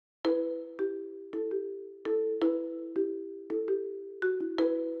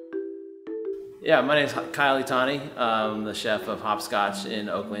Yeah, my name is Kyle Itani. I'm the chef of Hopscotch in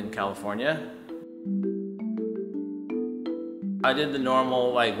Oakland, California. I did the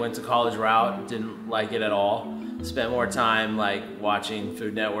normal, went to college route, didn't like it at all. Spent more time watching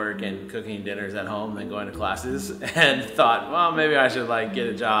Food Network and cooking dinners at home than going to classes, and thought, well, maybe I should get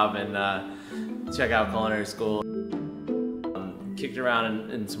a job and check out culinary school. Kicked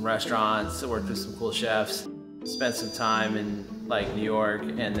around in some restaurants, worked with some cool chefs, spent some time in New York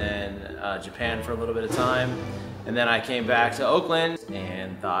and then Japan for a little bit of time. And then I came back to Oakland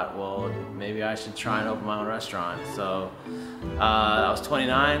and thought, well, maybe I should try and open my own restaurant. So I was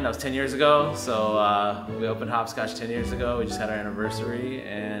 29, that was 10 years ago. So we opened Hopscotch 10 years ago. We just had our anniversary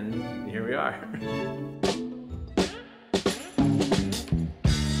and here we are.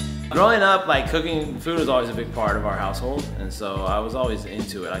 Growing up, cooking food was always a big part of our household, and so I was always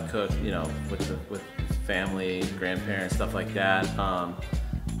into it. I cooked, with family, grandparents, stuff like that.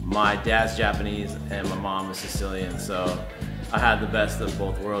 My dad's Japanese and my mom was Sicilian, so I had the best of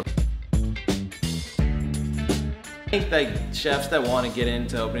both worlds. I think chefs that want to get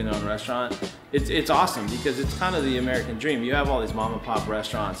into opening their own restaurant, it's awesome because it's kind of the American dream. You have all these mom and pop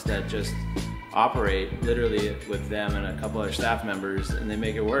restaurants that just operate literally with them and a couple other staff members, and they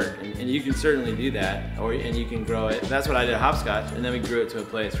make it work. And you can certainly do that, and you can grow it. That's what I did at Hopscotch, and then we grew it to a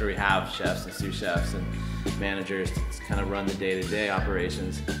place where we have chefs and sous chefs and managers to kind of run the day-to-day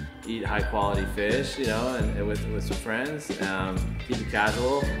operations, eat high-quality fish, and with some friends, keep it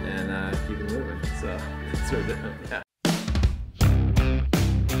casual and keep it moving. So that's what we're doing. Yeah.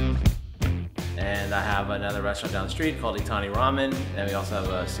 And I have another restaurant down the street called Itani Ramen, and we also have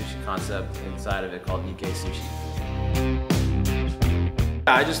a sushi concept inside of it called Nikkei Sushi.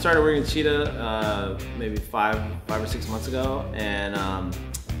 I just started working at Cheetah maybe five or 6 months ago, and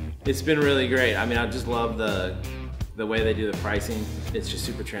it's been really great. I mean, I just love the way they do the pricing. It's just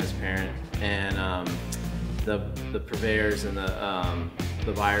super transparent, and the purveyors and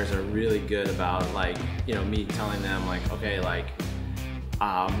the buyers are really good about me telling them okay,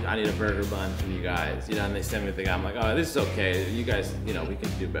 I need a burger bun from you guys, and they send me the guy. I'm like, oh, this is okay. You guys, we can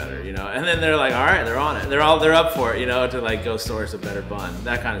do better, And then they're like, all right, they're on it. They're up for it, to go source a better bun,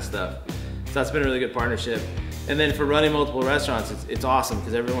 that kind of stuff. So that's been a really good partnership. And then for running multiple restaurants, it's awesome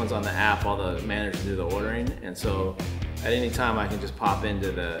because everyone's on the app. All the managers do the ordering, and so at any time I can just pop into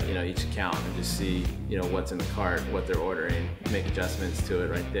each account and just see what's in the cart, what they're ordering, make adjustments to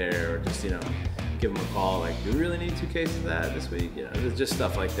it right there, or just give them a call, do we really need 2 cases of that this week? Just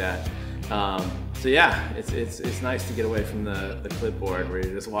stuff like that. So yeah, it's nice to get away from the clipboard where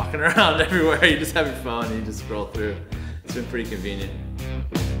you're just walking around everywhere. You just have your phone and you just scroll through. It's been pretty convenient.